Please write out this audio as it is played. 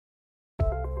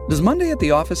Does Monday at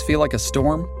the office feel like a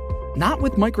storm? Not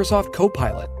with Microsoft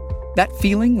Copilot. That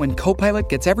feeling when Copilot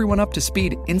gets everyone up to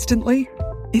speed instantly?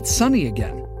 It's sunny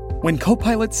again. When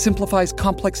Copilot simplifies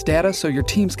complex data so your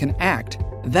teams can act,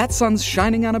 that sun's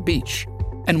shining on a beach.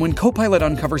 And when Copilot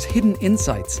uncovers hidden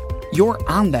insights, you're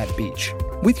on that beach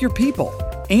with your people,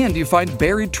 and you find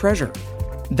buried treasure.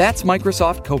 That's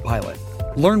Microsoft Copilot.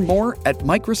 Learn more at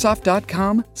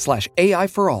Microsoft.com/AI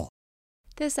for all.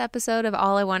 This episode of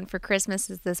All I Want for Christmas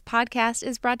Is This Podcast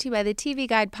is brought to you by the TV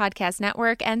Guide Podcast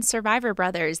Network and Survivor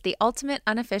Brothers, the ultimate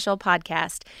unofficial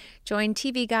podcast. Join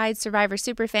TV Guide Survivor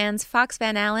superfans Fox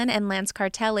Van Allen and Lance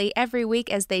Cartelli every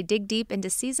week as they dig deep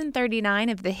into Season 39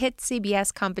 of the hit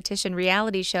CBS competition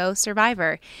reality show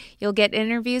Survivor. You'll get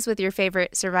interviews with your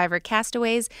favorite Survivor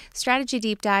castaways, strategy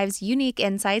deep dives, unique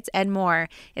insights, and more.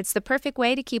 It's the perfect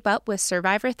way to keep up with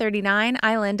Survivor 39,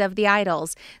 Island of the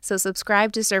Idols. So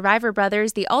subscribe to Survivor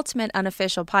Brothers, the ultimate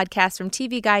unofficial podcast from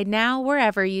TV Guide now,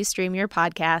 wherever you stream your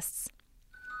podcasts.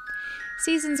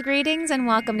 Season's greetings and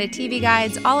welcome to TV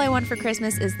Guide's All I Want for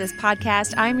Christmas Is This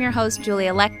Podcast. I'm your host,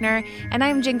 Julia Lechner, and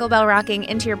I'm jingle bell rocking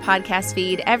into your podcast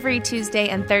feed every Tuesday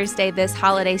and Thursday this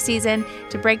holiday season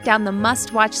to break down the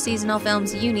must-watch seasonal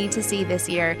films you need to see this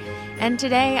year. And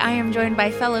today I am joined by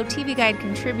fellow TV Guide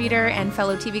contributor and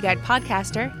fellow TV Guide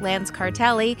podcaster, Lance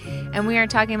Cartelli, and we are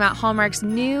talking about Hallmark's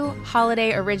new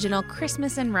holiday original,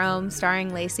 Christmas in Rome,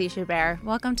 starring Lacey Chabert.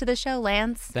 Welcome to the show,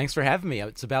 Lance. Thanks for having me.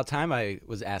 It's about time I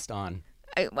was asked on.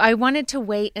 I wanted to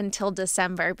wait until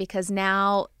December because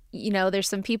now, there's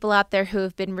some people out there who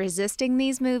have been resisting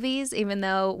these movies, even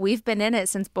though we've been in it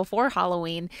since before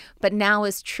Halloween. But now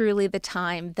is truly the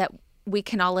time that we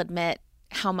can all admit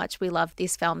how much we love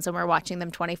these films and we're watching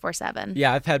them 24/7.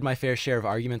 Yeah, I've had my fair share of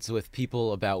arguments with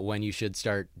people about when you should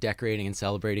start decorating and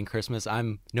celebrating Christmas.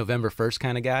 I'm November 1st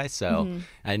kind of guy, so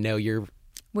I know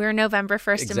We're November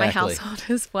 1st Exactly. in my household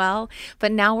as well.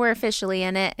 But now we're officially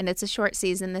in it, and it's a short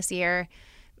season this year.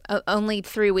 Only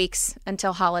 3 weeks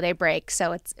until holiday break,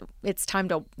 so it's time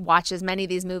to watch as many of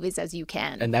these movies as you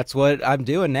can. And that's what I'm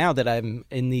doing now that I'm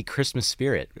in the Christmas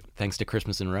spirit, thanks to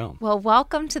Christmas in Rome. Well,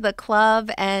 welcome to the club,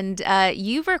 and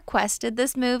you've requested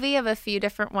this movie of a few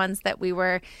different ones that we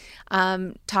were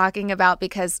talking about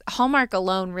because Hallmark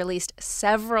alone released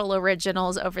several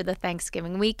originals over the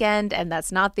Thanksgiving weekend, and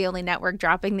that's not the only network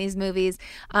dropping these movies.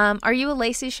 Are you a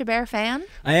Lacey Chabert fan?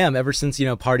 I am. Ever since,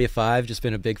 Party of Five, just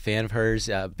been a big fan of hers,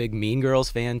 big Mean Girls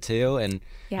fan too. And,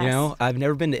 Yes. I've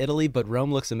never been to Italy, but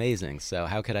Rome looks amazing. So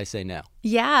how could I say no?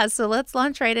 Yeah, so let's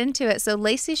launch right into it. So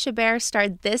Lacey Chabert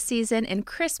starred this season in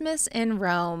Christmas in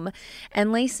Rome,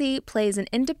 and Lacey plays an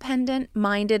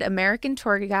independent-minded American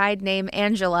tour guide named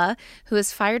Angela, who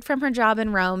is fired from her job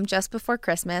in Rome just before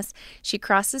Christmas. She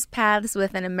crosses paths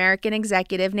with an American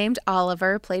executive named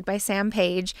Oliver, played by Sam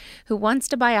Page, who wants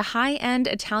to buy a high-end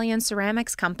Italian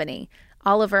ceramics company.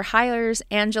 Oliver hires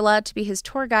Angela to be his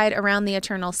tour guide around the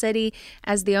Eternal City,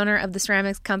 as the owner of the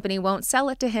ceramics company won't sell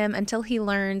it to him until he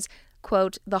learns,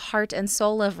 quote, the heart and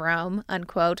soul of Rome,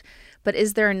 unquote. But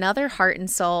is there another heart and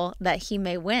soul that he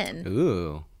may win?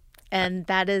 Ooh. And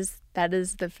that is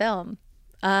the film.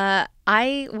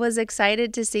 I was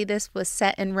excited to see this was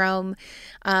set in Rome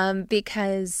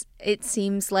because it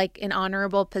seems like an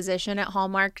honorable position at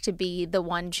Hallmark to be the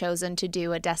one chosen to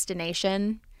do a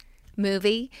destination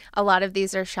movie. A lot of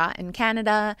these are shot in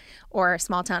Canada or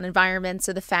small town environments,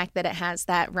 so the fact that it has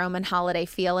that Roman holiday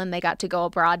feel and they got to go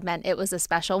abroad meant it was a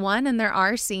special one, and there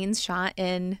are scenes shot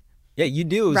in you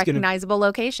knew it was recognizable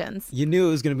locations. You knew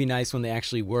it was going to be nice when they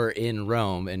actually were in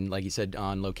Rome and, like you said,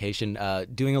 on location.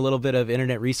 Doing a little bit of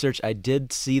internet research, I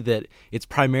did see that it's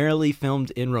primarily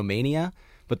filmed in Romania,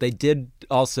 but they did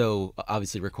also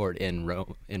obviously record in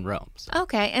Rome. So.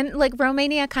 Okay, and like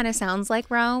Romania kind of sounds like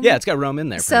Rome. Yeah, it's got Rome in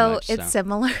there. So much, it's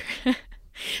similar.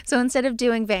 So instead of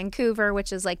doing Vancouver,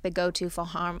 which is like the go-to for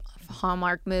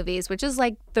Hallmark movies, which is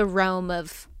like the Rome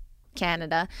of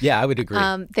Canada. Yeah, I would agree.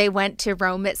 They went to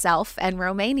Rome itself and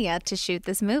Romania to shoot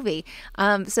this movie.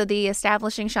 So the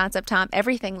establishing shots up top,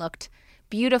 everything looked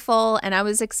beautiful, and I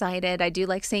was excited. I do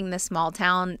like seeing the small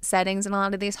town settings in a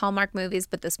lot of these Hallmark movies,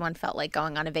 but this one felt like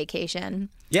going on a vacation.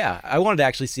 Yeah, I wanted to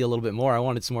actually see a little bit more. I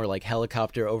wanted some more like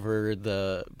helicopter over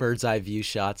the bird's eye view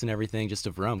shots and everything just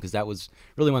of Rome, because that was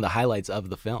really one of the highlights of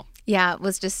the film. Yeah, it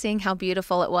was just seeing how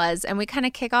beautiful it was. And we kind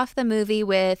of kick off the movie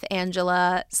with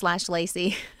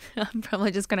Angela/Lacey. I'm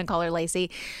probably just going to call her Lacey.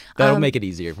 That'll make it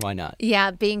easier. Why not?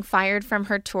 Yeah, being fired from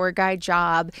her tour guide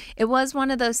job. It was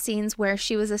one of those scenes where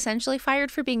she was essentially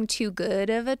fired for being too good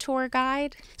of a tour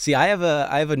guide. See, I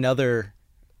have another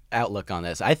outlook on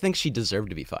this. I think she deserved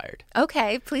to be fired.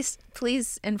 Okay, please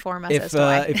inform us as to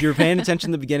why. If you were paying attention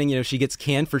in the beginning, she gets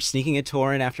canned for sneaking a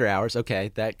tour in after hours.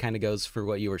 Okay, that kind of goes for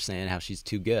what you were saying, how she's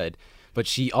too good. But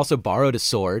she also borrowed a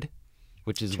sword,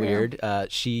 which is weird.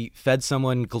 She fed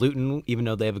someone gluten, even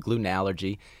though they have a gluten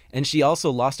allergy. And she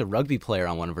also lost a rugby player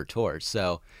on one of her tours.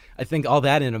 So I think all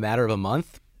that in a matter of a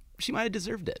month, she might have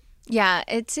deserved it. Yeah,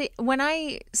 when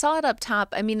I saw it up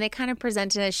top, I mean, they kind of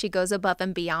presented as she goes above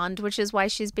and beyond, which is why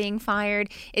she's being fired.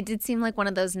 It did seem like one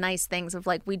of those nice things of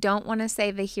like, we don't want to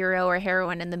say the hero or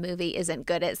heroine in the movie isn't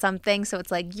good at something. So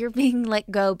it's like, you're being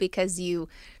let go because you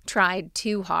tried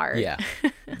too hard. Yeah.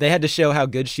 They had to show how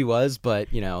good she was. But,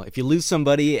 if you lose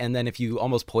somebody and then if you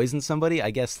almost poison somebody,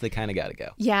 I guess they kind of got to go.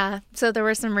 Yeah. So there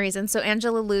were some reasons. So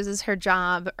Angela loses her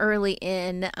job early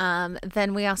in.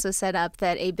 Then we also set up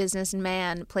that a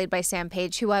businessman played by Sam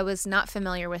Page, who I was not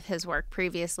familiar with his work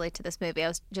previously to this movie.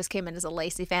 I just came in as a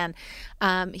Lacey fan.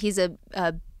 He's a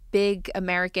big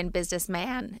American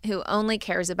businessman who only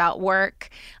cares about work,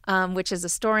 which is a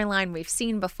storyline we've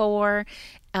seen before.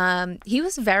 He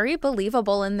was very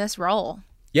believable in this role.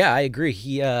 Yeah, I agree.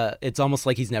 It's almost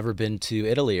like he's never been to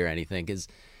Italy or anything, because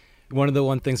one of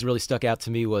the things that really stuck out to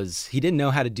me was he didn't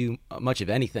know how to do much of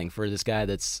anything for this guy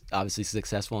that's obviously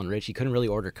successful and rich. He couldn't really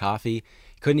order coffee.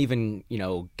 He couldn't even,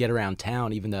 get around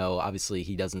town, even though obviously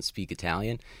he doesn't speak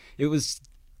Italian. It was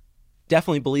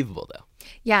definitely believable, though.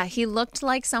 Yeah, he looked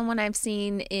like someone I've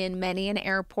seen in many an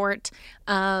airport.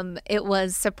 It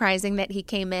was surprising that he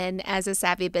came in as a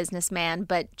savvy businessman,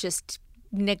 but just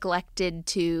neglected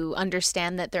to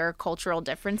understand that there are cultural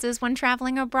differences when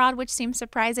traveling abroad, which seems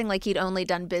surprising. Like he'd only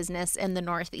done business in the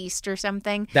Northeast or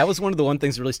something. That was one of the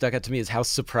things that really stuck out to me, is how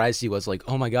surprised he was. Like,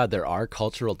 oh my God, there are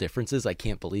cultural differences. I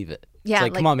can't believe it. Yeah, it's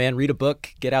like, come on, man, read a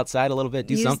book, get outside a little bit,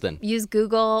 do something. Use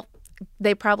Google.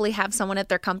 They probably have someone at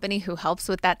their company who helps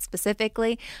with that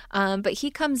specifically. But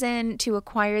he comes in to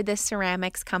acquire this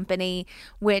ceramics company,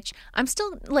 which I'm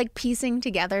still like piecing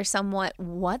together somewhat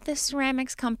what the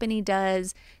ceramics company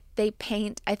does. They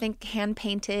paint, I think,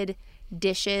 hand-painted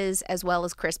dishes as well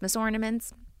as Christmas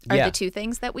ornaments are the two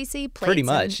things that we see, plates pretty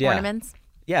much, and ornaments.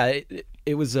 Yeah,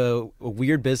 it was a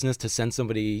weird business to send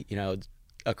somebody,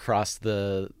 across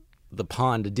the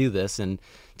pond to do this and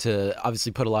to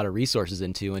obviously put a lot of resources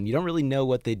into, and you don't really know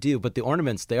what they do, but the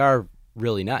ornaments, they are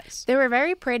really nice. They were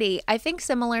very pretty. I think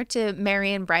similar to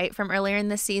Marion Bright from earlier in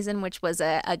the season, which was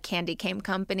a candy cane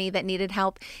company that needed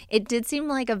help. It did seem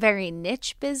like a very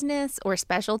niche business or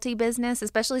specialty business,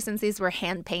 especially since these were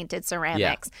hand-painted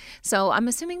ceramics. Yeah. So I'm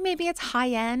assuming maybe it's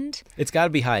high-end. It's got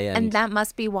to be high-end. And that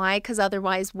must be why, because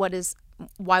otherwise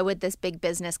why would this big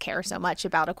business care so much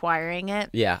about acquiring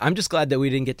it? Yeah, I'm just glad that we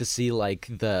didn't get to see like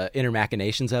the inner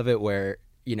machinations of it, where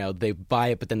they buy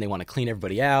it, but then they want to clean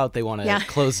everybody out. They want to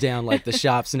close down like the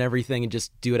shops and everything and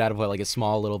just do it out of like a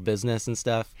small little business and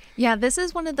stuff. Yeah, this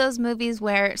is one of those movies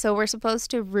where, so we're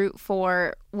supposed to root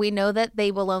for, we know that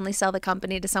they will only sell the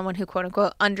company to someone who, quote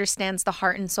unquote, understands the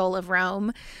heart and soul of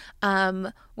Rome,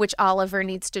 which Oliver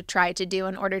needs to try to do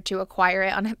in order to acquire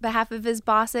it on behalf of his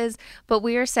bosses. But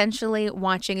we are essentially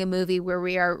watching a movie where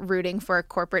we are rooting for a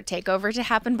corporate takeover to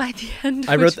happen by the end,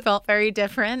 which felt very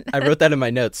different. I wrote that in my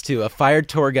notes, too. A fired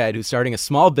tour guide who's starting a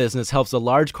small business helps a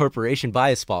large corporation buy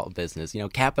a small business.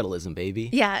 Capitalism, baby.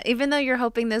 Yeah, even though you're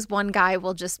hoping this one guy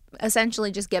will just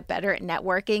essentially just get better at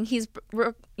networking, he's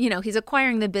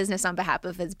acquiring the business on behalf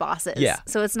of his bosses. Yeah.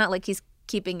 So it's not like he's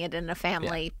keeping it in a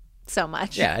family so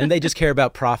much. Yeah, and they just care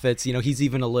about profits. He's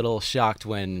even a little shocked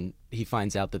when he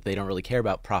finds out that they don't really care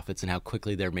about profits and how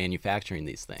quickly they're manufacturing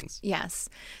these things. Yes.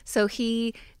 So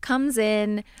he comes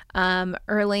in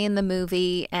early in the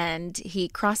movie and he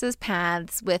crosses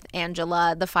paths with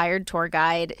Angela, the fired tour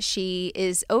guide. She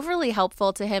is overly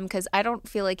helpful to him because I don't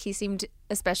feel like he seemed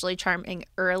especially charming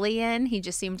early in. He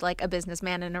just seemed like a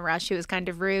businessman in a rush who was kind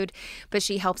of rude, but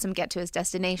she helps him get to his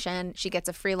destination. She gets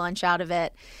a free lunch out of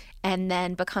it and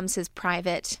then becomes his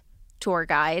private tour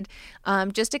guide.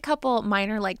 Just a couple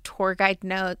minor like tour guide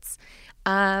notes.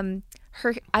 I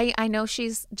know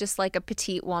she's just like a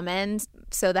petite woman,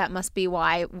 so that must be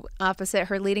why opposite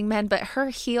her leading men, but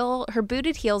her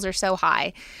booted heels are so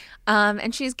high.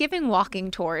 And she's giving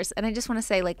walking tours. And I just want to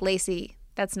say, like, Lacey,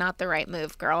 that's not the right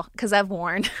move, girl, because I've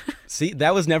worn. See,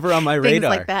 that was never on my radar. Things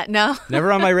like that, no. Never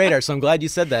on my radar, so I'm glad you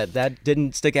said that. That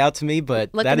didn't stick out to me,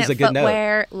 but that is a good note. Looking at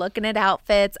footwear, looking at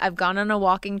outfits. I've gone on a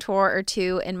walking tour or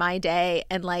two in my day,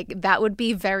 and, like, that would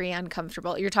be very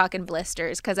uncomfortable. You're talking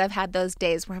blisters, because I've had those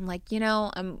days where I'm like,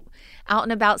 I'm out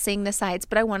and about seeing the sights,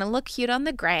 but I want to look cute on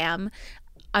the gram.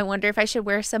 I wonder if I should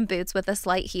wear some boots with a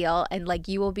slight heel, and, like,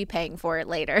 you will be paying for it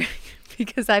later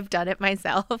because I've done it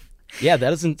myself. Yeah, that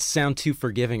doesn't sound too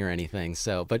forgiving or anything.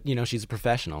 So, but she's a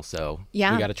professional, so we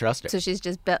got to trust her. So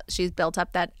she's built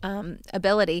up that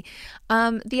ability.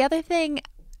 The other thing,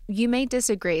 you may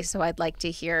disagree, so I'd like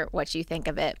to hear what you think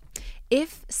of it.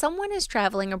 If someone is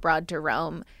traveling abroad to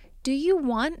Rome, do you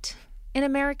want an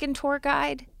American tour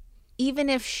guide, even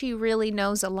if she really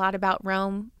knows a lot about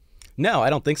Rome? No, I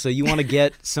don't think so. You want to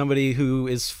get somebody who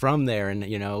is from there and,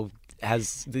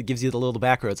 gives you the little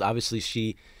back roads. Obviously,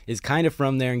 she is kind of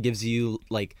from there and gives you,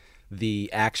 like, the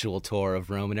actual tour of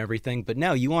Rome and everything. But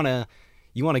no, you want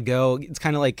to go. It's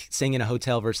kind of like staying in a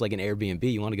hotel versus like an Airbnb.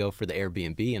 You want to go for the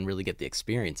Airbnb and really get the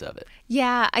experience of it.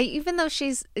 Yeah, even though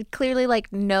she's clearly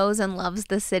like knows and loves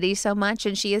the city so much,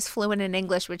 and she is fluent in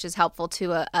English, which is helpful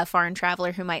to a foreign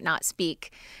traveler who might not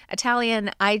speak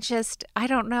Italian. I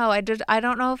don't know. I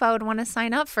don't know if I would want to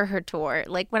sign up for her tour.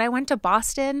 Like when I went to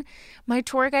Boston, my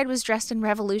tour guide was dressed in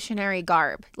revolutionary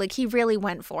garb. Like he really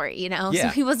went for it, Yeah. So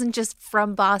he wasn't just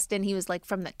from Boston. He was like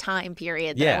from the time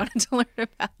period that I wanted to learn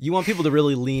about. You want people to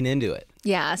really lean into it.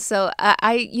 Yeah. So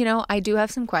I do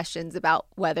have some questions about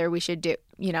whether we should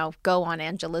go on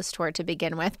Angela's tour to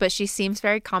begin with, but she seems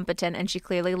very competent and she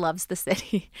clearly loves the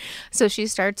city. So she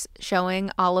starts showing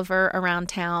Oliver around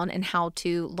town and how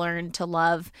to learn to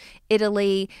love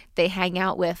Italy. They hang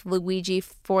out with Luigi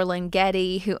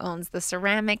Forlinghetti, who owns the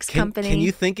ceramics company. Can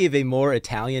you think of a more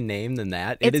Italian name than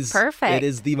that? It's perfect. It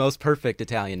is the most perfect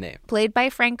Italian name. Played by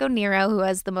Franco Nero, who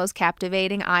has the most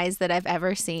captivating eyes that I've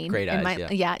ever seen. Great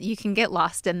eyes, yeah, you can get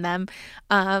lost in them.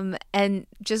 And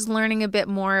just learning a bit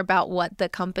more about what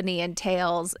the company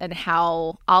entails and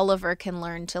how Oliver can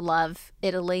learn to love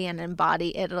Italy and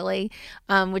embody Italy,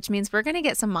 which means we're going to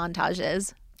get some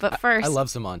montages. But first, I love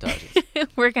some montages.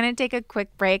 We're going to take a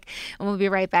quick break and we'll be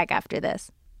right back after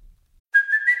this.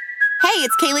 Hey,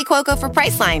 it's Kaylee Cuoco for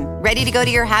Priceline. Ready to go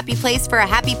to your happy place for a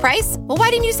happy price? Well,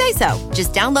 why didn't you say so?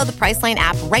 Just download the Priceline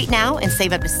app right now and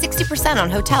save up to 60%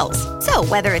 on hotels. So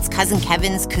whether it's Cousin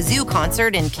Kevin's Kazoo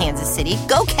Concert in Kansas City,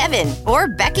 go Kevin, or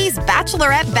Becky's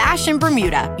Bachelorette Bash in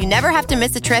Bermuda, you never have to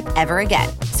miss a trip ever again.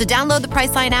 So download the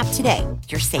Priceline app today.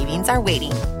 Your savings are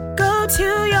waiting. Go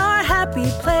to your happy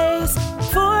place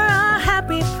for a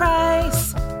happy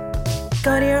price.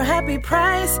 Go to your happy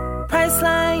price,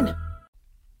 Priceline.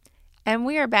 And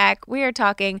we are back. We are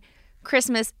talking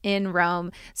Christmas in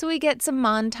Rome. So we get some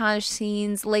montage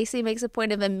scenes. Lacey makes a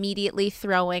point of immediately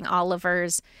throwing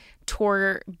Oliver's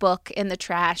tour book in the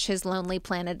trash, his Lonely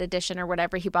Planet edition or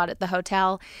whatever he bought at the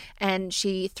hotel. And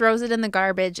she throws it in the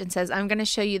garbage and says, I'm going to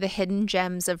show you the hidden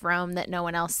gems of Rome that no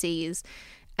one else sees.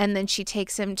 And then she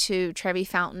takes him to Trevi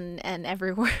Fountain and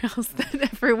everywhere else that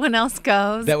everyone else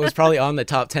goes. That was probably on the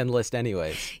top 10 list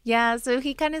anyways. Yeah, so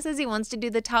he kind of says he wants to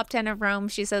do the top 10 of Rome.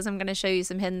 She says, I'm going to show you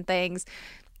some hidden things.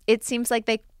 It seems like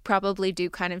they probably do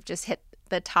kind of just hit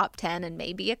the top 10 and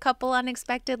maybe a couple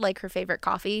unexpected, like her favorite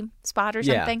coffee spot or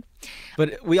something. Yeah.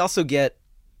 But we also get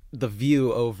the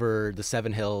view over the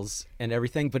Seven Hills and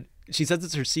everything. But she says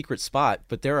it's her secret spot,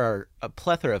 but there are a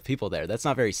plethora of people there. That's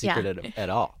not very secret at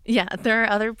all. Yeah, there are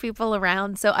other people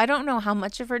around. So I don't know how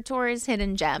much of her tour is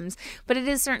hidden gems, but it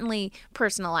is certainly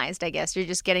personalized, I guess. You're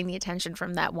just getting the attention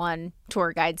from that one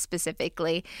tour guide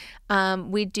specifically.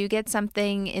 We do get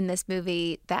something in this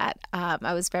movie that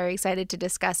I was very excited to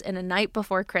discuss in A Night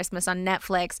Before Christmas on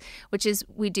Netflix, which is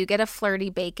we do get a flirty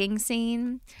baking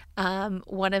scene.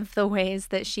 One of the ways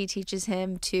that she teaches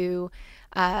him to,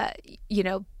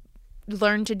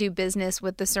 learn to do business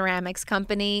with the ceramics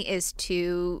company is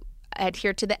to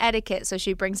adhere to the etiquette. So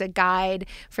she brings a guide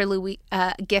for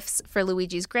gifts for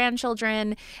Luigi's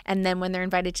grandchildren. And then when they're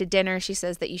invited to dinner, she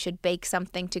says that you should bake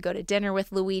something to go to dinner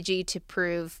with Luigi to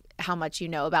prove how much you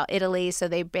know about Italy. So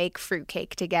they bake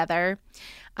fruitcake together,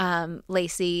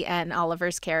 Lacey and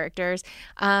Oliver's characters.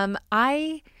 I'm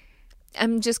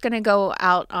just going to go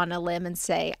out on a limb and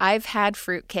say I've had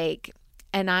fruitcake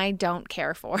and I don't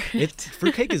care for it.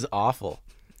 Fruitcake is awful.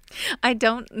 I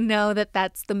don't know that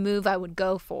that's the move I would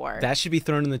go for. That should be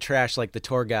thrown in the trash like the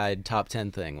tour guide top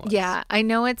 10 thing was. Yeah, I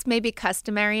know it's maybe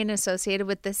customary and associated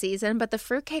with the season, but the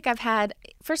fruitcake I've had,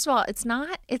 first of all, it's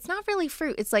not really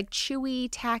fruit. It's like chewy,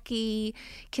 tacky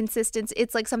consistency.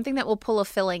 It's like something that will pull a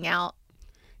filling out.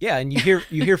 Yeah, and you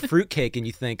hear fruitcake and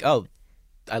you think, oh,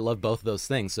 I love both of those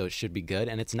things, so it should be good,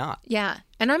 and it's not. Yeah,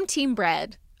 and I'm team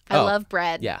bread. I love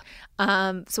bread. Yeah.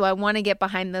 So I want to get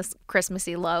behind this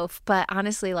Christmassy loaf. But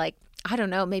honestly, I don't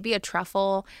know, maybe a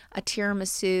truffle, a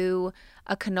tiramisu,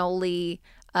 a cannoli,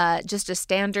 just a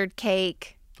standard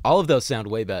cake. All of those sound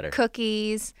way better.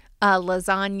 Cookies.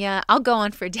 lasagna. I'll go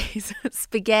on for days.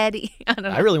 Spaghetti. I don't know.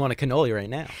 I really want a cannoli right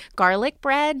now. Garlic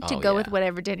bread to go with yeah.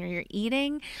 whatever dinner you're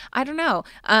eating. I don't know.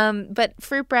 But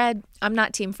fruit bread, I'm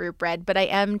not team fruit bread, but I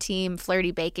am team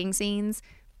flirty baking scenes.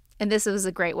 And this was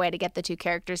a great way to get the two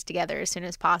characters together as soon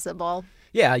as possible.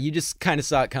 Yeah, you just kind of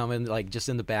saw it coming, like just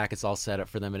in the back, it's all set up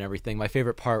for them and everything. My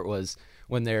favorite part was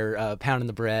when they're pounding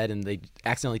the bread and they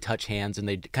accidentally touch hands and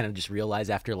they kind of just realize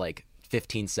after like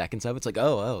 15 seconds of it, it's like,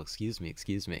 oh, excuse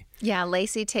me. Yeah,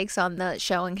 Lacey takes on the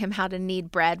showing him how to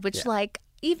knead bread, which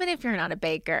even if you're not a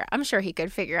baker, I'm sure he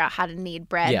could figure out how to knead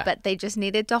bread, but they just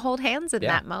needed to hold hands in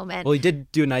that moment. Well, he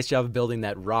did do a nice job of building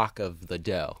that rock of the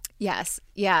dough. Yes.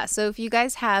 Yeah. So if you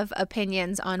guys have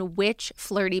opinions on which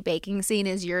flirty baking scene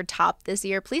is your top this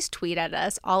year, please tweet at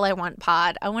us, All I Want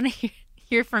Pod. I want to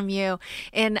hear from you.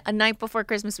 In A Night Before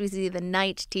Christmas, we see the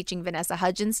knight teaching Vanessa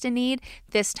Hudgens to knead.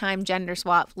 This time, gender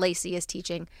swap, Lacey is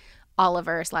teaching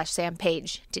Oliver/Sam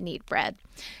Page to knead bread.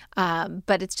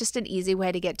 But it's just an easy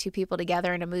way to get two people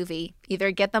together in a movie.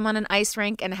 Either get them on an ice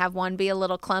rink and have one be a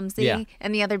little clumsy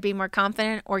and the other be more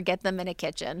confident, or get them in a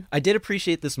kitchen. I did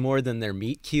appreciate this more than their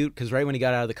meet cute, because right when he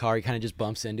got out of the car, he kind of just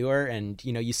bumps into her, and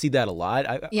you see that a lot.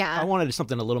 I wanted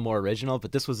something a little more original,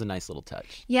 but this was a nice little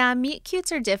touch. Yeah, meet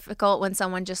cutes are difficult when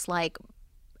someone just like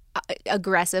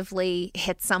aggressively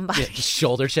hits somebody. Just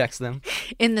shoulder checks them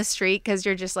in the street because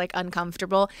you're just like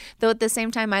uncomfortable. Though at the same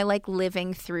time, I like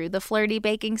living through the flirty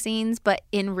baking scenes, but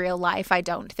in real life, I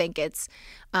don't think it's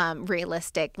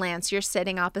realistic. Lance, you're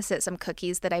sitting opposite some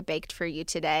cookies that I baked for you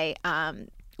today,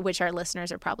 which our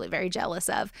listeners are probably very jealous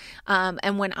of.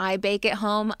 And when I bake at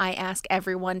home, I ask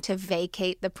everyone to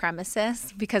vacate the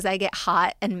premises because I get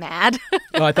hot and mad.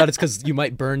 Oh, I thought it's because you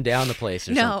might burn down the place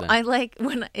or something. No, I like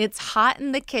when it's hot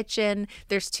in the kitchen,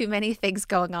 there's too many things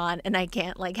going on and I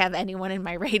can't like have anyone in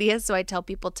my radius. So I tell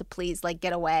people to please like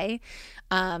get away.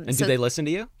 And do they listen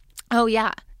to you? Oh,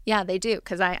 yeah. Yeah, they do,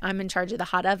 because I'm in charge of the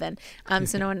hot oven,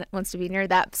 so no one wants to be near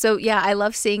that. So, yeah, I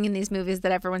love seeing in these movies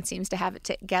that everyone seems to have it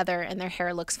together and their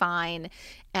hair looks fine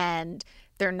and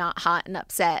they're not hot and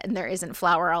upset and there isn't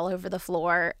flour all over the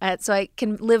floor. So I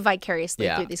can live vicariously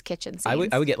through these kitchen scenes.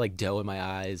 I would get, like, dough in my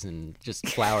eyes and just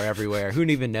flour everywhere. Who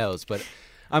even knows? But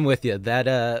I'm with you.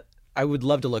 That I would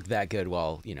love to look that good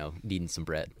while, kneading some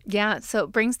bread. Yeah, so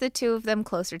it brings the two of them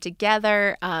closer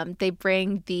together. They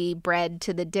bring the bread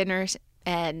to the dinners.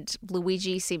 And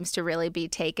Luigi seems to really be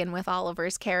taken with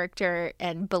Oliver's character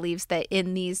and believes that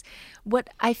in these, what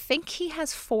I think he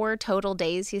has 4 total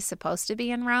days he's supposed to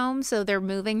be in Rome. So they're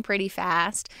moving pretty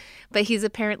fast. But he's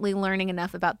apparently learning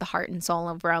enough about the heart and soul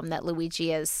of Rome that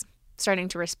Luigi is starting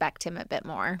to respect him a bit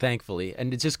more. Thankfully.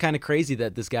 And it's just kind of crazy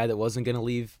that this guy that wasn't going to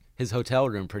leave his hotel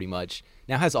room pretty much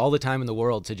now has all the time in the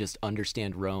world to just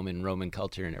understand Rome and Roman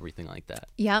culture and everything like that.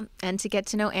 Yeah, and to get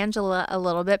to know Angela a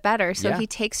little bit better. So he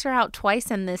takes her out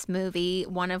twice in this movie,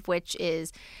 one of which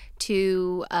is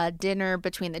to a dinner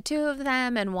between the two of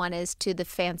them, and one is to the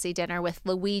fancy dinner with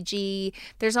Luigi.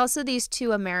 There's also these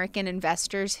 2 American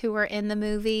investors who are in the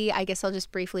movie. I guess I'll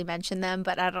just briefly mention them,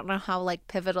 but I don't know how like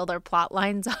pivotal their plot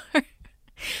lines are.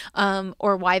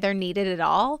 Or why they're needed at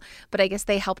all, but I guess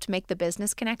they helped make the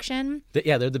business connection.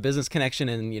 They're the business connection,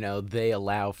 and they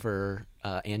allow for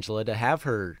Angela to have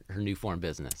her new form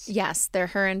business. Yes, they're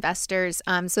her investors.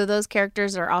 So those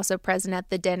characters are also present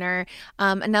at the dinner.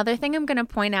 Another thing I'm going to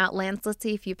point out, Lance, let's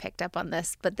see if you picked up on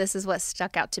this, but this is what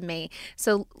stuck out to me.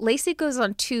 So Lacey goes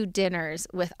on 2 dinners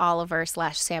with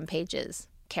Oliver/Sam Page's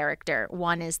character.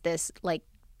 One is this like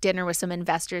dinner with some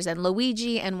investors and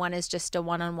Luigi, and one is just a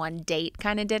one-on-one date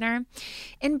kind of dinner.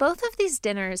 In both of these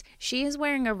dinners, she is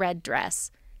wearing a red dress.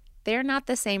 They're not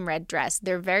the same red dress.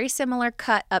 They're very similar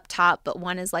cut up top, but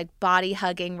one is like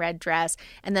body-hugging red dress,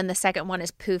 and then the second one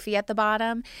is poofy at the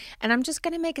bottom. And I'm just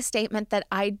going to make a statement that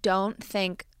I don't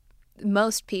think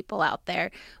most people out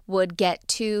there would get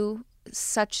two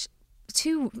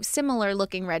similar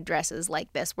looking red dresses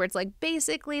like this, where it's like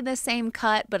basically the same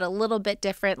cut but a little bit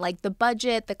different, like the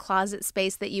budget, the closet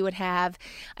space that you would have.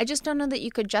 I just don't know that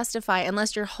you could justify,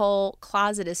 unless your whole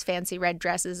closet is fancy red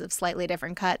dresses of slightly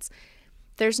different cuts.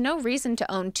 There's no reason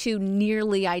to own 2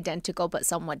 nearly identical but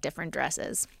somewhat different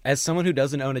dresses. As someone who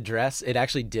doesn't own a dress, it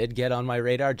actually did get on my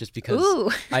radar just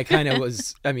because I kind of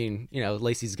was,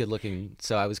 Lacey's good looking,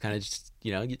 so I was kind of just,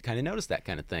 you kind of noticed that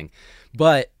kind of thing.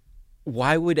 But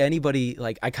why would anybody,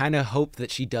 I kind of hope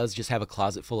that she does just have a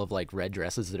closet full of red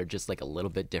dresses that are just a little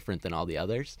bit different than all the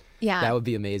others. Yeah. That would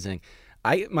be amazing.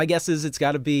 My guess is it's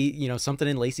got to be, something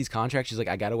in Lacey's contract. She's like,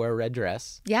 I got to wear a red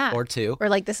dress. Yeah. Or 2.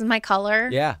 Or this is my color.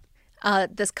 Yeah.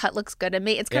 this cut looks good on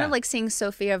me. It's kind of like seeing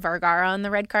Sofia Vergara on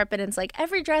the red carpet. And it's like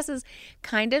every dress is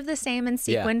kind of the same and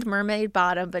sequined mermaid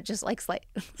bottom, but just like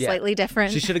slightly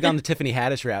different. She should have gone the Tiffany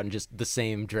Haddish route and just the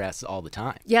same dress all the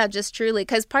time. Yeah, just truly.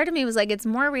 Because part of me was like, it's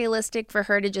more realistic for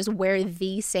her to just wear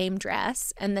the same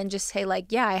dress and then just say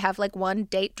like, yeah, I have like one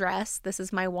date dress. This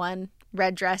is my one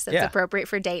red dress that's appropriate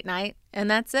for date night, and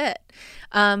that's it.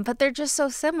 But they're just so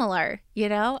similar, you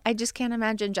know? I just can't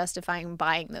imagine justifying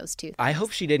buying those two things. I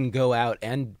hope she didn't go out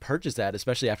and purchase that,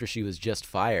 especially after she was just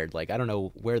fired. Like, I don't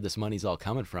know where this money's all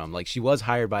coming from. Like, she was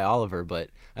hired by Oliver, but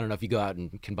I don't know if you go out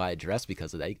and can buy a dress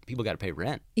because of that. People got to pay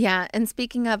rent. Yeah, and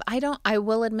speaking of, I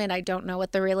will admit I don't know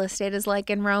what the real estate is like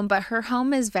in Rome, but her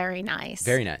home is very nice.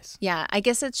 Very nice. Yeah, I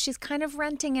guess she's kind of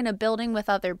renting in a building with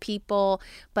other people,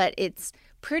 but it's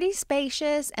pretty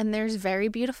spacious and there's very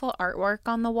beautiful artwork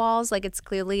on the walls. Like, it's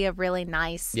clearly a really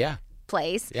nice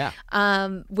place. Yeah.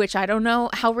 Which I don't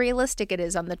know how realistic it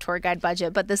is on the tour guide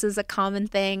budget, but this is a common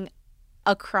thing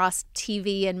across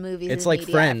TV and movies. It's and like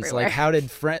media Friends. everywhere. Like,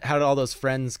 how did all those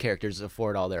Friends characters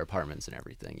afford all their apartments and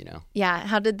everything, you know? Yeah.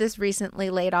 How did this recently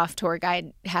laid off tour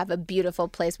guide have a beautiful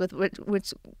place with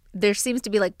which there seems to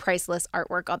be like priceless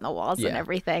artwork on the walls and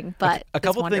everything, but a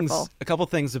couple it's wonderful. A couple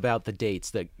things about the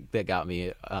dates that got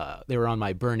me. They were on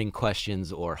my burning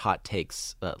questions or hot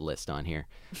takes list on here.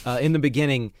 In the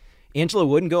beginning, Angela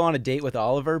wouldn't go on a date with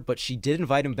Oliver, but she did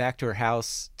invite him back to her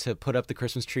house to put up the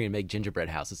Christmas tree and make gingerbread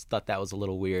houses. Thought that was a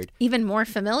little weird. Even more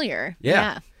familiar.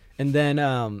 Yeah. And then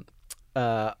on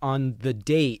the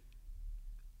date,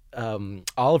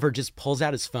 Oliver just pulls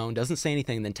out his phone, doesn't say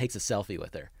anything, and then takes a selfie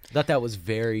with her. Thought that was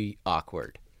very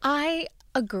awkward. I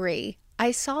agree.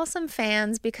 I saw some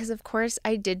fans because, of course,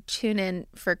 I did tune in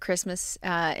for Christmas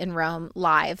in Rome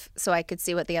live so I could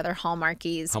see what the other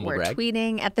Hallmarkies were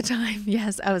tweeting at the time.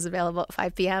 Yes, I was available at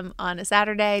 5 p.m. on a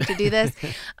Saturday to do this.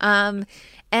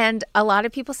 And a lot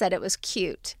of people said it was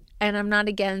cute. And I'm not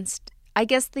against... I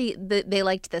guess they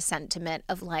liked the sentiment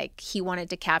of like he wanted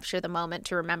to capture the moment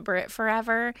to remember it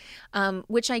forever,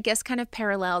 which I guess kind of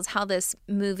parallels how this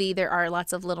movie, there are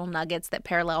lots of little nuggets that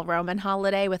parallel Roman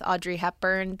Holiday with Audrey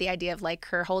Hepburn, the idea of like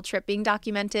her whole trip being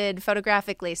documented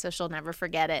photographically so she'll never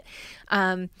forget it.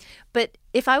 But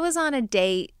if I was on a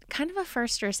date, kind of a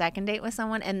first or second date with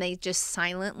someone and they just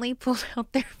silently pulled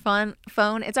out their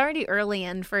phone, it's already early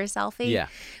in for a selfie,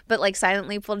 but like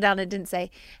silently pulled it out and didn't say,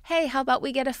 hey, how about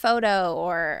we get a photo,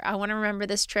 or I want to remember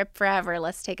this trip forever,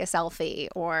 let's take a selfie,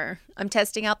 or I'm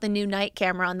testing out the new night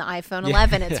camera on the iPhone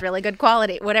 11, it's really good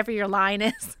quality, whatever your line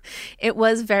is. It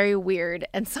was very weird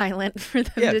and silent for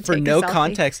them to take a selfie. For no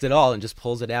context at all, and just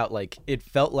pulls it out. Like, it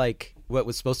felt like what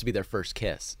was supposed to be their first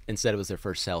kiss. Instead it was their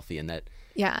first selfie, and that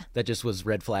just was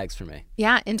red flags for me.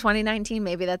 Yeah, in 2019,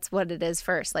 maybe that's what it is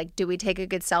first. Like, do we take a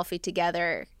good selfie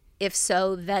together? If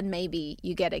so, then maybe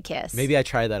you get a kiss. Maybe I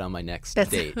try that on my next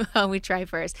date. That's how we try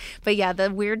first. But yeah,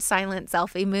 the weird silent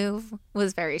selfie move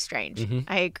was very strange. Mm-hmm.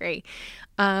 I agree.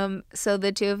 So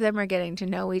the two of them are getting to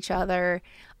know each other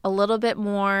a little bit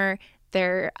more.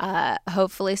 They're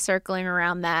hopefully circling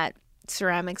around that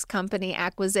ceramics company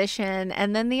acquisition.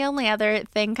 And then the only other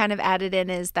thing kind of added in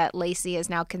is that Lacey is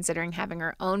now considering having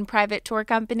her own private tour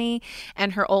company,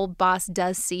 and her old boss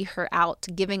does see her out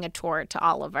giving a tour to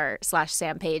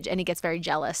Oliver/Sam Page, and he gets very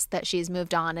jealous that she's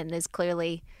moved on and is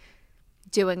clearly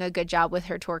doing a good job with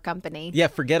her tour company. Yeah,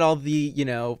 forget all the,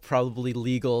 probably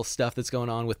legal stuff that's going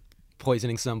on with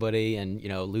poisoning somebody and,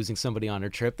 losing somebody on her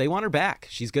trip. They want her back.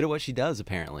 She's good at what she does,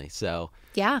 apparently. So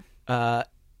yeah.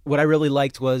 What I really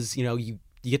liked was, you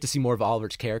get to see more of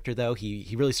Oliver's character, though.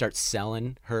 He really starts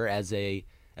selling her as a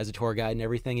tour guide and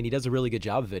everything, and he does a really good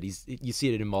job of it. You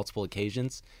see it in multiple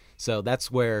occasions. So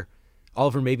that's where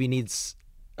Oliver maybe needs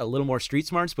a little more street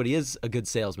smarts, but he is a good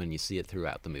salesman. You see it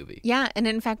throughout the movie. Yeah, and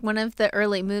in fact, one of the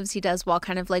early moves he does while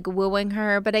kind of like wooing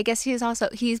her, but I guess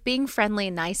he's being friendly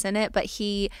and nice in it, but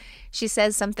she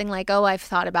says something like, oh, I've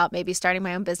thought about maybe starting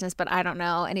my own business, but I don't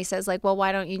know. And he says like, well,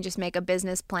 why don't you just make a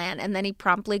business plan? And then he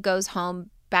promptly goes home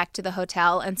back to the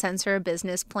hotel and sends her a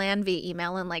business plan via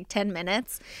email in like 10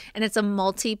 minutes. And it's a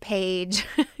multi-page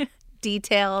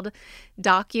detailed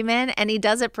document, and he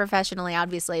does it professionally,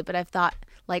 obviously, but I've thought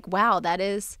like, wow, that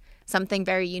is something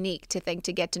very unique to think,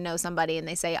 to get to know somebody and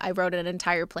they say, I wrote an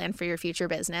entire plan for your future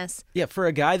business. Yeah, for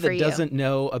a guy that doesn't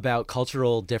know about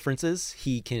cultural differences,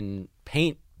 he can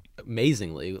paint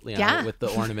amazingly with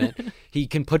the ornament. He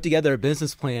can put together a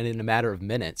business plan in a matter of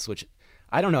minutes, which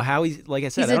I don't know how I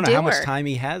don't know how much time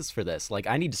he has for this. Like,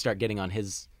 I need to start getting on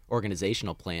his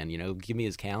organizational plan, give me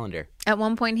his calendar. At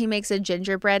one point, he makes a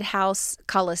gingerbread house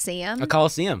coliseum. A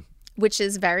coliseum. which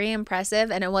is very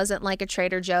impressive. And it wasn't like a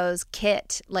Trader Joe's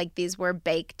kit. Like, these were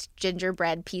baked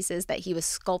gingerbread pieces that he was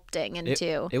sculpting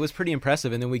into. It was pretty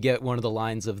impressive. And then we get one of the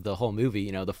lines of the whole movie,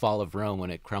 you know, the fall of Rome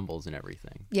when it crumbles and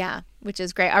everything. Yeah, which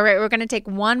is great. All right, we're going to take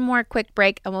one more quick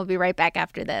break, and we'll be right back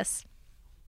after this.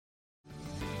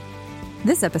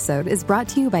 This episode is brought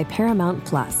to you by Paramount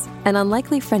Plus. An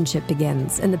unlikely friendship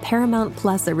begins in the Paramount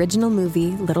Plus original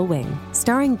movie Little Wing,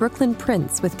 starring Brooklyn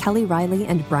Prince with Kelly Riley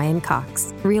and Brian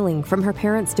Cox. Reeling from her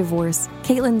parents' divorce,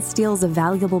 Caitlin steals a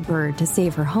valuable bird to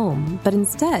save her home, but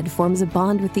instead forms a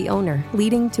bond with the owner,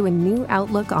 leading to a new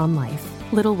outlook on life.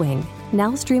 Little Wing,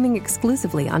 now streaming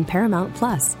exclusively on Paramount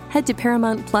Plus. Head to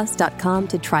ParamountPlus.com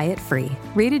to try it free.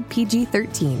 Rated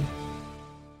PG-13.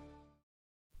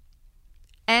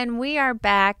 And we are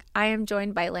back. I am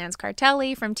joined by Lance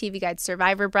Cartelli from TV Guide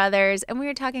Survivor Brothers, and we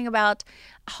are talking about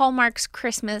Hallmark's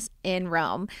Christmas in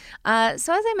Rome. So as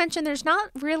I mentioned, there's not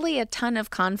really a ton of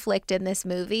conflict in this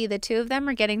movie. The two of them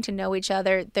are getting to know each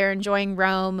other. They're enjoying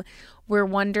Rome. We're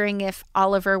wondering if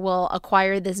Oliver will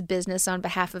acquire this business on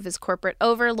behalf of his corporate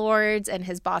overlords and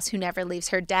his boss who never leaves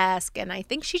her desk. And I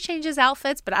think she changes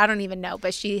outfits, but I don't even know.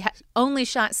 But she only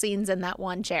shot scenes in that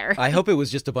one chair. I hope it was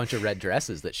just a bunch of red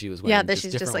dresses that she was wearing. Yeah, that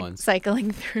she's just like ones.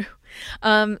 cycling through.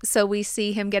 So we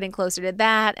see him getting closer to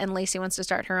that. And Lacey wants to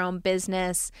start her own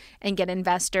business and get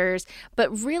investors.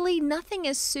 But really, nothing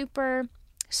is super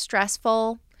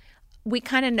stressful. We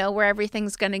kind of know where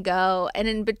everything's going to go. And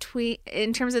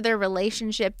in terms of their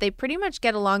relationship, they pretty much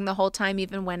get along the whole time,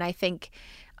 even when I think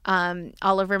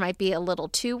Oliver might be a little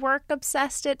too work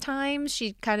obsessed at times.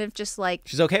 She kind of just like...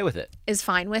 She's okay with it. Is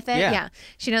fine with it. Yeah.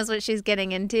 She knows what she's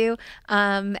getting into.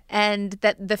 And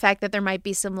that the fact that there might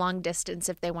be some long distance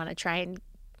if they want to try and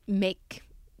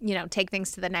take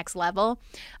things to the next level.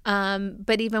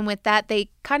 But even with that, they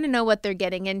kind of know what they're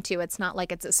getting into. It's not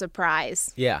like it's a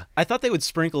surprise. Yeah. I thought they would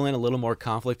sprinkle in a little more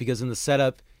conflict because in the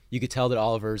setup, you could tell that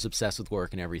Oliver's obsessed with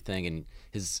work and everything and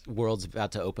his world's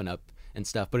about to open up and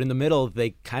stuff. But in the middle,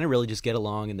 they kind of really just get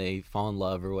along and they fall in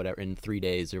love or whatever in 3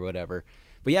 days or whatever.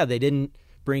 But yeah, they didn't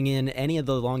bring in any of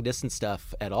the long distance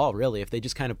stuff at all, really. If they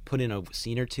just kind of put in a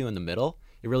scene or two in the middle,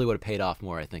 it really would have paid off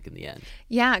more, I think, in the end.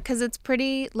 Yeah, because it's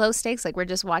pretty low stakes. Like, we're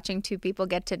just watching two people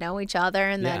get to know each other,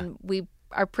 and then we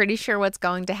are pretty sure what's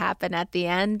going to happen at the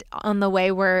end. On the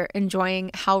way, we're enjoying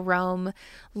how Rome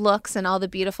looks and all the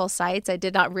beautiful sights. I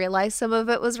did not realize some of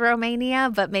it was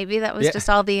Romania, but maybe that was just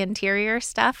all the interior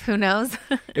stuff. Who knows?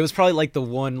 It was probably like the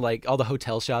one, like all the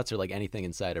hotel shots or like anything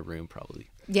inside a room, probably.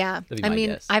 Yeah. I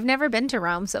mean, guess. I've never been to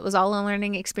Rome, so it was all a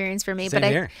learning experience for me. Same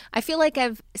but here. I feel like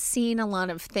I've seen a lot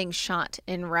of things shot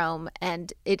in Rome,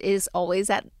 and it is always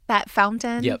at that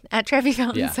fountain, at Trevi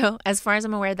Fountain. Yeah. So as far as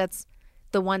I'm aware, that's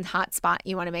the one hot spot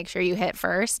you want to make sure you hit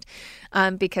first,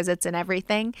 because it's in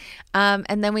everything.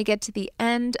 And then we get to the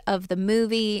end of the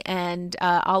movie, and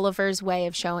Oliver's way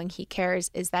of showing he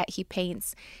cares is that he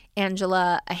paints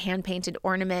Angela a hand-painted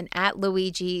ornament at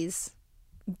Luigi's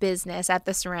business, at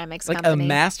the ceramics like company. A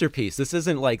masterpiece. This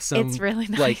isn't like some... It's really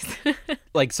nice.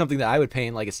 like something that I would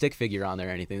paint like a stick figure on there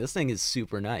or anything. This thing is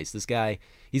super nice. This guy,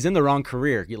 he's in the wrong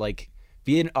career. You like,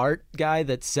 be an art guy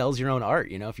that sells your own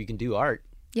art, if you can do art.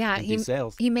 Yeah,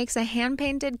 he makes a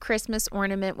hand-painted Christmas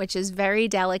ornament, which is very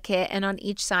delicate, and on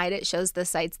each side it shows the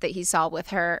sites that he saw with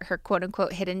her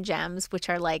quote-unquote hidden gems, which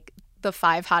are like the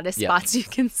 5 hottest spots you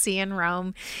can see in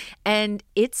Rome. And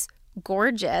it's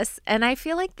gorgeous. And I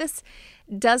feel like this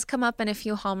does come up in a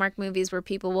few Hallmark movies where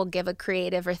people will give a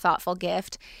creative or thoughtful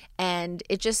gift, and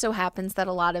it just so happens that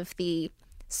a lot of the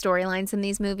storylines in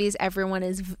these movies, everyone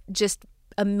is just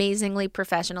amazingly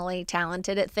professionally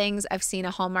talented at things. I've seen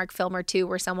a Hallmark film or two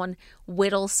where someone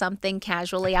whittles something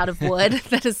casually out of wood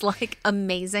that is like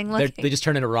amazing looking. They just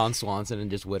turn into Ron Swanson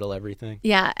and just whittle everything.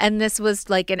 Yeah, and this was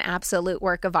like an absolute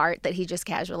work of art that he just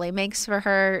casually makes for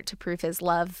her to prove his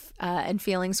love and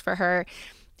feelings for her.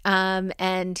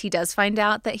 And he does find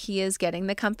out that he is getting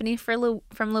the company from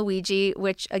Luigi,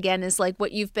 which again is like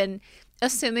what you've been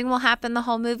assuming will happen the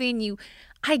whole movie, and you,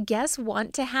 I guess,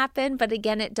 want to happen. But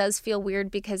again, it does feel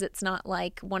weird because it's not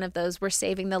like one of those we're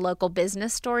saving the local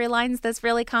business storylines that's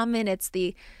really common. It's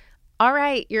the, all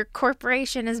right, your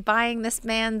corporation is buying this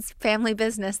man's family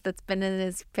business that's been in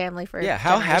his family for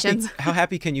generations. How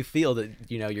happy can you feel that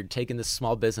you're taking this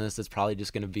small business that's probably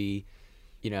just going to be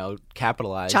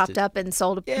capitalized, chopped up and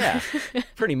sold. Yeah,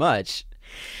 pretty much.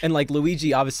 And like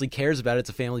Luigi obviously cares about it. It's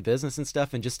a family business and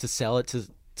stuff, and just to sell it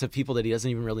to people that he doesn't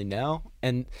even really know.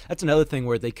 And that's another thing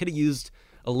where they could have used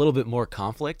a little bit more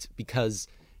conflict, because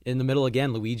in the middle,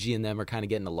 again, Luigi and them are kind of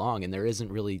getting along, and there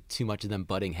isn't really too much of them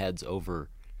butting heads over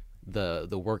the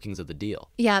workings of the deal.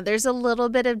 Yeah, there's a little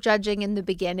bit of judging in the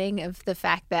beginning of the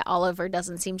fact that Oliver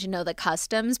doesn't seem to know the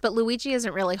customs, but Luigi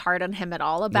isn't really hard on him at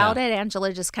all about it.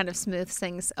 Angela just kind of smooths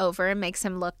things over and makes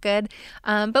him look good.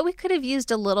 But we could have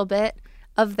used a little bit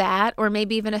of that, or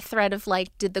maybe even a thread of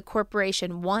like, did the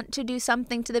corporation want to do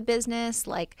something to the business,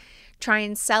 like try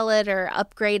and sell it or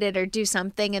upgrade it or do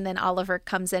something, and then Oliver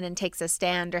comes in and takes a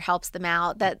stand or helps them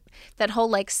out. That whole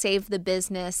like save the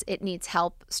business, it needs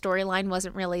help storyline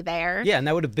wasn't really there. Yeah, and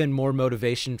that would have been more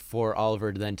motivation for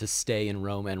Oliver then to stay in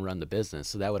Rome and run the business.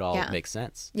 So that would all make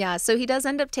sense. Yeah, so he does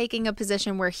end up taking a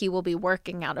position where he will be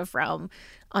working out of Rome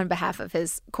on behalf of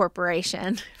his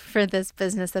corporation for this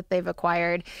business that they've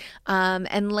acquired.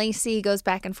 And Lacey goes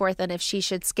back and forth on if she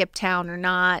should skip town or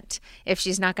not, if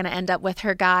she's not going to end up with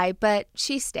her guy, but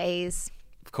she stays.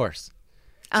 Of course.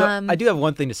 So I do have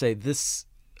one thing to say. This,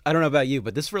 I don't know about you,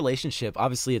 but this relationship,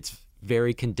 obviously it's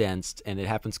very condensed and it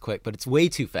happens quick, but it's way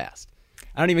too fast.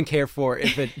 I don't even care for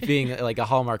if it being like a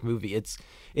Hallmark movie.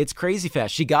 It's crazy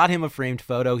fast. She got him a framed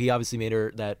photo. He obviously made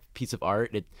her that piece of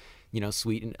art.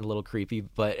 Sweet and a little creepy,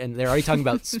 and they're already talking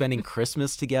about spending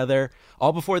Christmas together,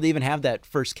 all before they even have that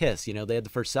first kiss. They had the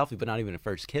first selfie, but not even a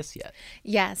first kiss yet.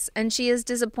 Yes, and she is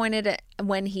disappointed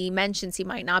when he mentions he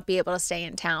might not be able to stay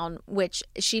in town, which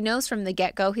she knows from the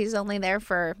get-go he's only there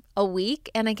for a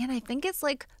week. And again, I think it's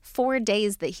like 4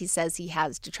 days that he says he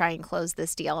has to try and close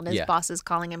this deal, and his boss is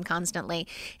calling him constantly.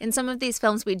 In some of these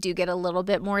films, we do get a little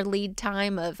bit more lead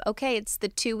time of, okay, it's the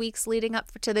 2 weeks leading up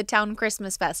to the town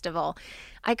Christmas festival.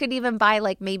 I could even buy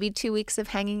like maybe 2 weeks of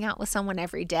hanging out with someone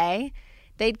every day.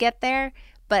 They'd get there.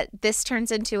 But this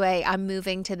turns into I'm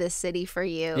moving to this city for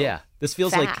you. Yeah. This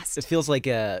feels fast. like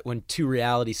when two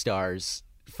reality stars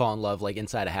fall in love like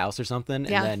inside a house or something.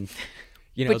 Yeah. And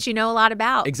then, which you know a lot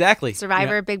about. Exactly.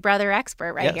 Survivor, Big Brother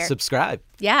expert here. Subscribe.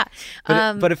 Yeah.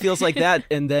 But it feels like that.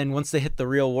 And then once they hit the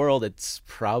real world, it's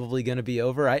probably going to be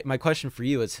over. My question for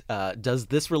you is, does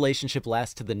this relationship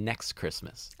last to the next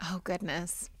Christmas? Oh,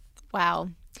 goodness. Wow.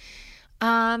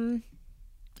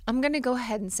 I'm going to go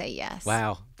ahead and say yes.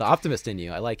 Wow. The optimist in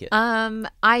you. I like it.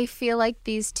 I feel like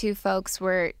these two folks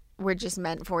were just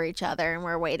meant for each other and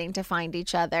we're waiting to find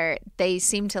each other. They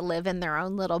seem to live in their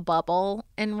own little bubble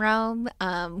in Rome,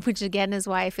 which again is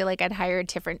why I feel like I'd hire a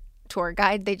different tour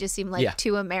guide. They just seem like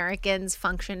two Americans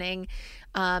functioning.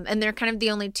 And they're kind of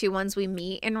the only two ones we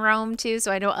meet in Rome too.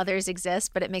 So I know others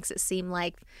exist, but it makes it seem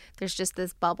like there's just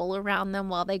this bubble around them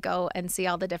while they go and see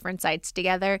all the different sites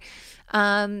together.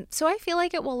 So I feel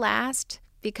like it will last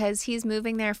because he's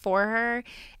moving there for her.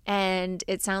 And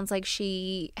it sounds like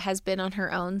she has been on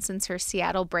her own since her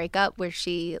Seattle breakup, where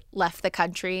she left the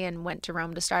country and went to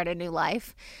Rome to start a new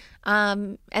life.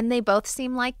 And they both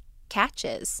seem like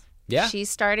catches. Yeah. She's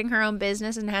starting her own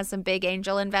business and has some big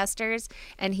angel investors,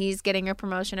 and he's getting a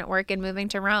promotion at work and moving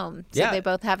to Rome. So they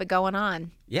both have it going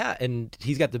on. Yeah, and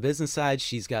he's got the business side.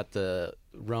 She's got the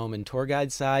Rome and tour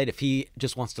guide side. If he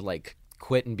just wants to like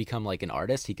quit and become like an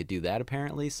artist, he could do that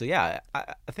apparently. So I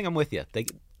think I'm with you. They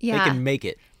can make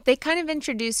it. They kind of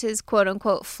introduce his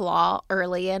quote-unquote flaw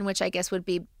early in, which I guess would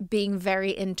be being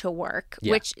very into work,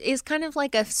 which is kind of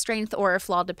like a strength or a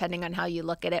flaw depending on how you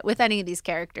look at it with any of these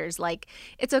characters. Like,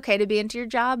 it's okay to be into your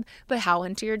job, but how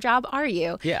into your job are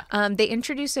you? Yeah. They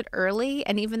introduce it early,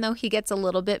 and even though he gets a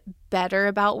little bit better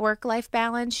about work-life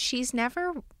balance, she's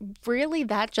never really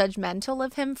that judgmental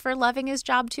of him for loving his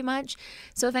job too much.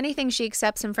 So if anything, she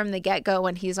accepts him from the get-go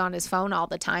when he's on his phone all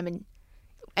the time, and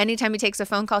anytime he takes a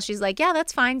phone call, she's like, yeah,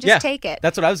 that's fine. Just take it.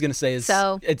 That's what I was going to say.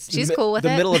 She's cool with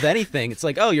the it. middle of anything. It's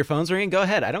like, oh, your phone's ringing. Go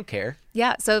ahead. I don't care.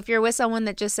 Yeah. So if you're with someone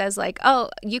that just says like, oh,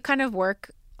 you kind of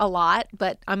work a lot,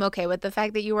 but I'm okay with the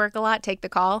fact that you work a lot, take the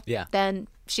call. Yeah. Then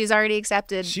she's already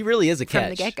accepted. She really is a catch. From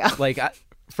the get-go. Like,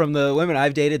 from the women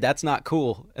I've dated, that's not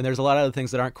cool. And there's a lot of other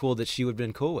things that aren't cool that she would have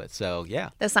been cool with. So, yeah.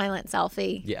 The silent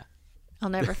selfie. Yeah. I'll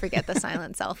never forget the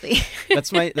silent selfie.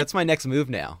 That's my next move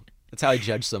now. That's how I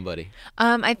judge somebody.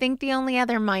 I think the only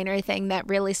other minor thing that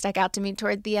really stuck out to me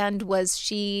toward the end was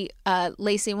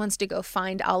Lacey wants to go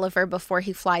find Oliver before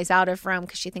he flies out of Rome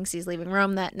because she thinks he's leaving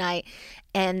Rome that night.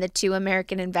 And the two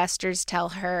American investors tell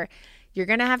her, you're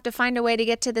going to have to find a way to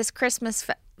get to this Christmas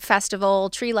festival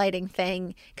tree lighting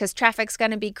thing because traffic's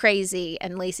going to be crazy.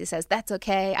 And Lacey says, that's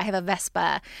okay. I have a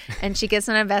Vespa. And she gets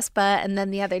on a Vespa, and then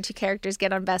the other two characters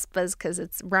get on Vespas because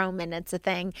it's Rome and it's a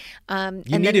thing.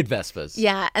 You needed Vespas.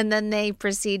 Yeah. And then they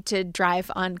proceed to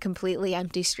drive on completely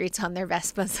empty streets on their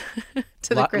Vespas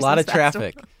to the Christmas festival. A lot of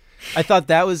traffic. I thought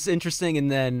that was interesting.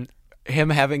 And then him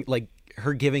having, like,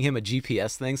 her giving him a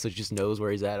GPS thing so she just knows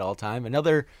where he's at all time.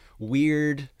 Another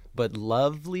weird but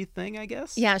lovely thing, I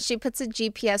guess. Yeah, she puts a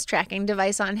GPS tracking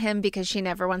device on him because she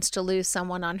never wants to lose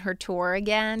someone on her tour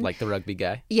again. Like the rugby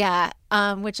guy. Yeah,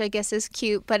 which I guess is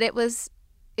cute, but it was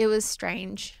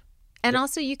strange. And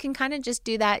also, you can kind of just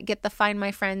do that, get the Find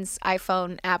My Friends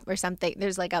iPhone app or something.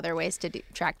 There's like other ways to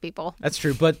track people. That's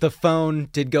true, but the phone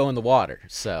did go in the water,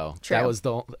 so True. that was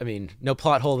no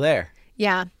plot hole there.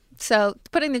 Yeah. So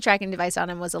putting the tracking device on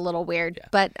him was a little weird,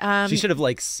 but she should have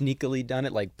like sneakily done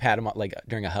it, like pat him on, like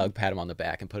during a hug, pat him on the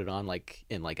back and put it on like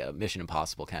in like a Mission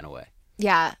Impossible kind of way.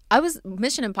 Yeah, I was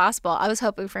Mission Impossible. I was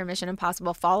hoping for a Mission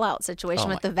Impossible Fallout situation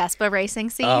with the Vespa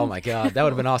racing scene. Oh my God, that would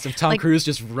have been awesome. Tom Cruise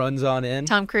just runs on in.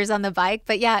 Tom Cruise on the bike.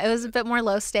 But yeah, it was a bit more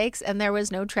low stakes and there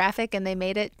was no traffic and they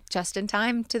made it just in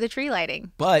time to the tree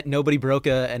lighting. But nobody broke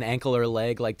an ankle or a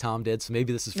leg like Tom did, so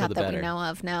maybe this is for the better. Not that we know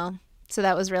of, no. So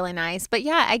that was really nice. But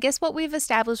yeah, I guess what we've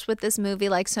established with this movie,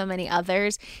 like so many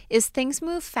others, is things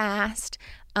move fast.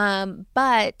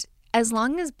 But as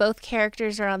long as both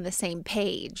characters are on the same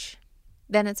page,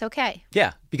 then it's okay.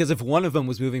 Yeah, because if one of them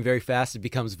was moving very fast, it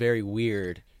becomes very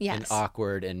weird and Yes.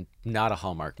 awkward and not a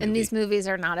Hallmark movie. And these movies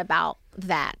are not about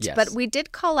that. Yes. But we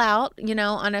did call out,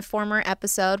 on a former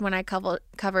episode when I covered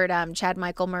Chad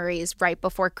Michael Murray's Right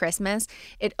Before Christmas.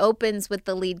 It opens with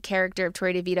the lead character of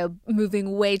Troy DeVito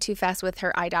moving way too fast with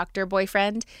her eye doctor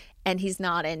boyfriend, and he's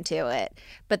not into it.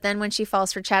 But then when she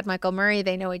falls for Chad Michael Murray,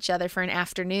 they know each other for an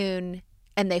afternoon,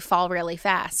 and they fall really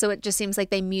fast. So it just seems like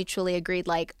they mutually agreed,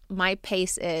 like, my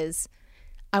pace is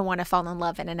I want to fall in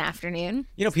love in an afternoon.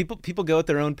 People go at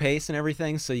their own pace and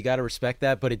everything, so you got to respect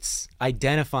that. But it's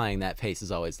identifying that pace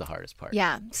is always the hardest part.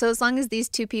 Yeah. So as long as these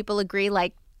two people agree,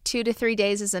 like 2 to 3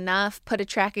 days is enough, put a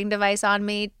tracking device on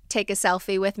me, take a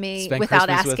selfie with me Spend without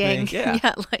Christmas asking. with me.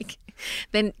 Yeah.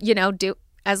 Then, do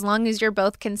as long as you're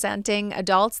both consenting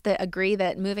adults that agree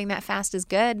that moving that fast is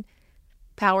good,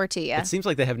 power to you. It seems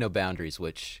like they have no boundaries,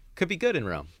 which could be good in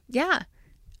Rome. Yeah.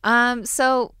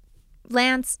 So,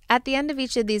 Lance, at the end of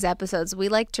each of these episodes, we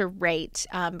like to rate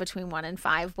between 1 and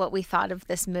 5 what we thought of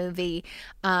this movie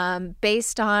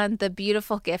based on the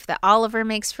beautiful gift that Oliver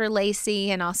makes for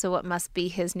Lacey and also what must be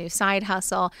his new side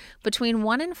hustle. Between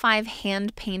 1 and 5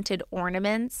 hand-painted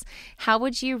ornaments, how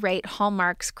would you rate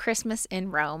Hallmark's Christmas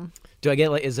in Rome? Do I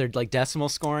get is there decimal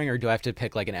scoring, or do I have to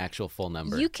pick an actual full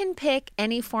number? You can pick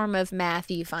any form of math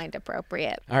you find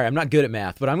appropriate. All right, I'm not good at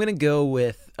math, but I'm going to go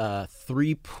with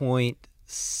 3.8.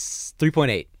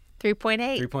 3.8.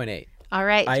 3.8. All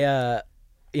right.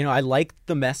 I like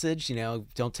the message,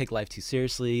 don't take life too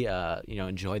seriously,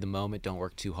 enjoy the moment, don't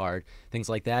work too hard, things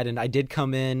like that. And I did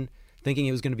come in thinking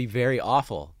it was going to be very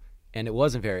awful, and it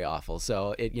wasn't very awful.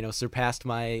 So it, surpassed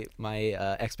my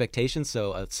expectations.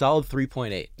 So a solid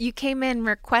 3.8. You came in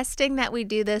requesting that we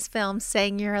do this film,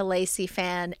 saying you're a Lacey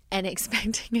fan, and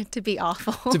expecting it to be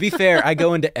awful. To be fair, I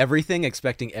go into everything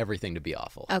expecting everything to be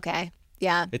awful. Okay.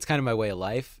 Yeah. It's kind of my way of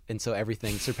life, and so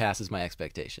everything surpasses my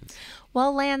expectations.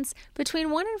 Well, Lance,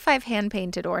 between 1 and 5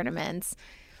 hand-painted ornaments,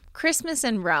 Christmas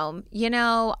in Rome,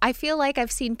 I feel like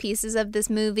I've seen pieces of this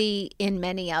movie in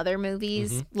many other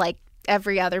movies, like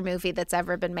every other movie that's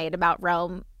ever been made about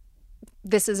Rome.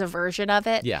 This is a version of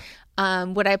it. Yeah.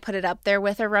 Would I put it up there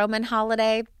with a Roman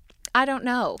holiday? I don't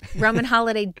know. Roman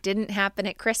holiday didn't happen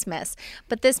at Christmas.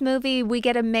 But this movie, we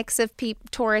get a mix of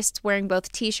tourists wearing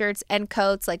both T-shirts and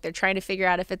coats, like they're trying to figure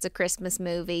out if it's a Christmas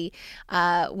movie.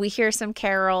 We hear some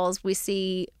carols. We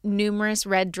see numerous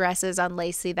red dresses on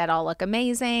Lacey that all look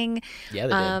amazing. Yeah,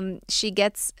 they did. She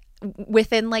gets,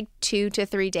 within 2 to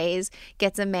 3 days,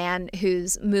 gets a man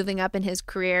who's moving up in his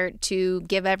career to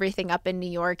give everything up in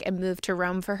New York and move to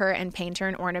Rome for her and paint her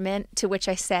an ornament, to which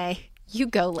I say, you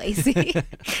go, Lacey.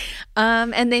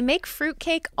 And they make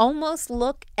fruitcake almost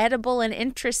look edible and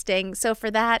interesting. So for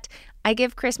that, I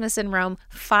give Christmas in Rome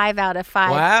 5 out of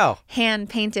 5 Wow.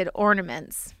 hand-painted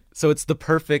ornaments. So it's the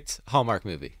perfect Hallmark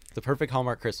movie. The perfect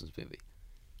Hallmark Christmas movie.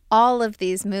 All of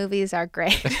these movies are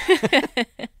great.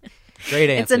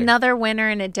 Great answer. It's another winner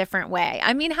in a different way.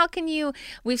 I mean,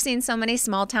 we've seen so many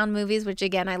small town movies, which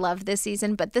again, I love this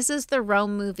season, but this is the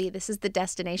Rome movie. This is the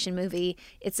destination movie.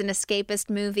 It's an escapist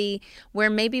movie where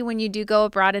maybe when you do go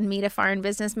abroad and meet a foreign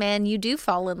businessman, you do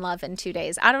fall in love in 2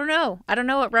 days. I don't know. I don't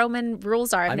know what Roman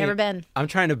rules are. I've never been. I'm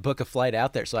trying to book a flight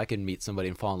out there so I can meet somebody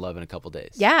and fall in love in a couple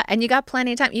days. Yeah, and you got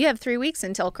plenty of time. You have 3 weeks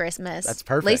until Christmas. That's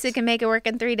perfect. Lacey can make it work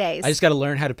in 3 days. I just got to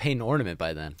learn how to paint an ornament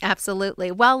by then.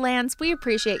 Absolutely. Well, Lance, we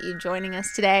appreciate you joining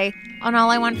us today on All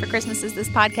I Want for Christmas Is This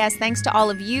podcast. Thanks to all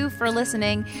of you for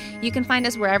listening. You can find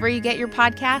us wherever you get your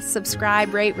podcasts.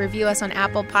 Subscribe, rate, review us on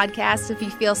Apple Podcasts if you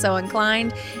feel so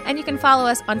inclined. And you can follow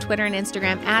us on Twitter and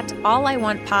Instagram at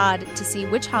AllIWantPod to see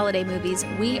which holiday movies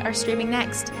we are streaming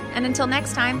next. And until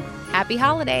next time, happy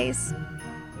holidays.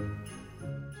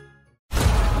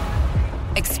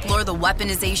 Explore the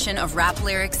weaponization of rap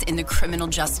lyrics in the criminal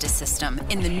justice system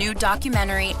in the new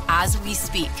documentary, As We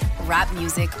Speak, Rap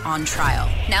Music on Trial.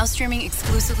 Now streaming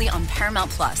exclusively on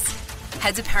Paramount Plus.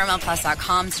 Head to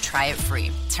ParamountPlus.com to try it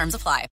free. Terms apply.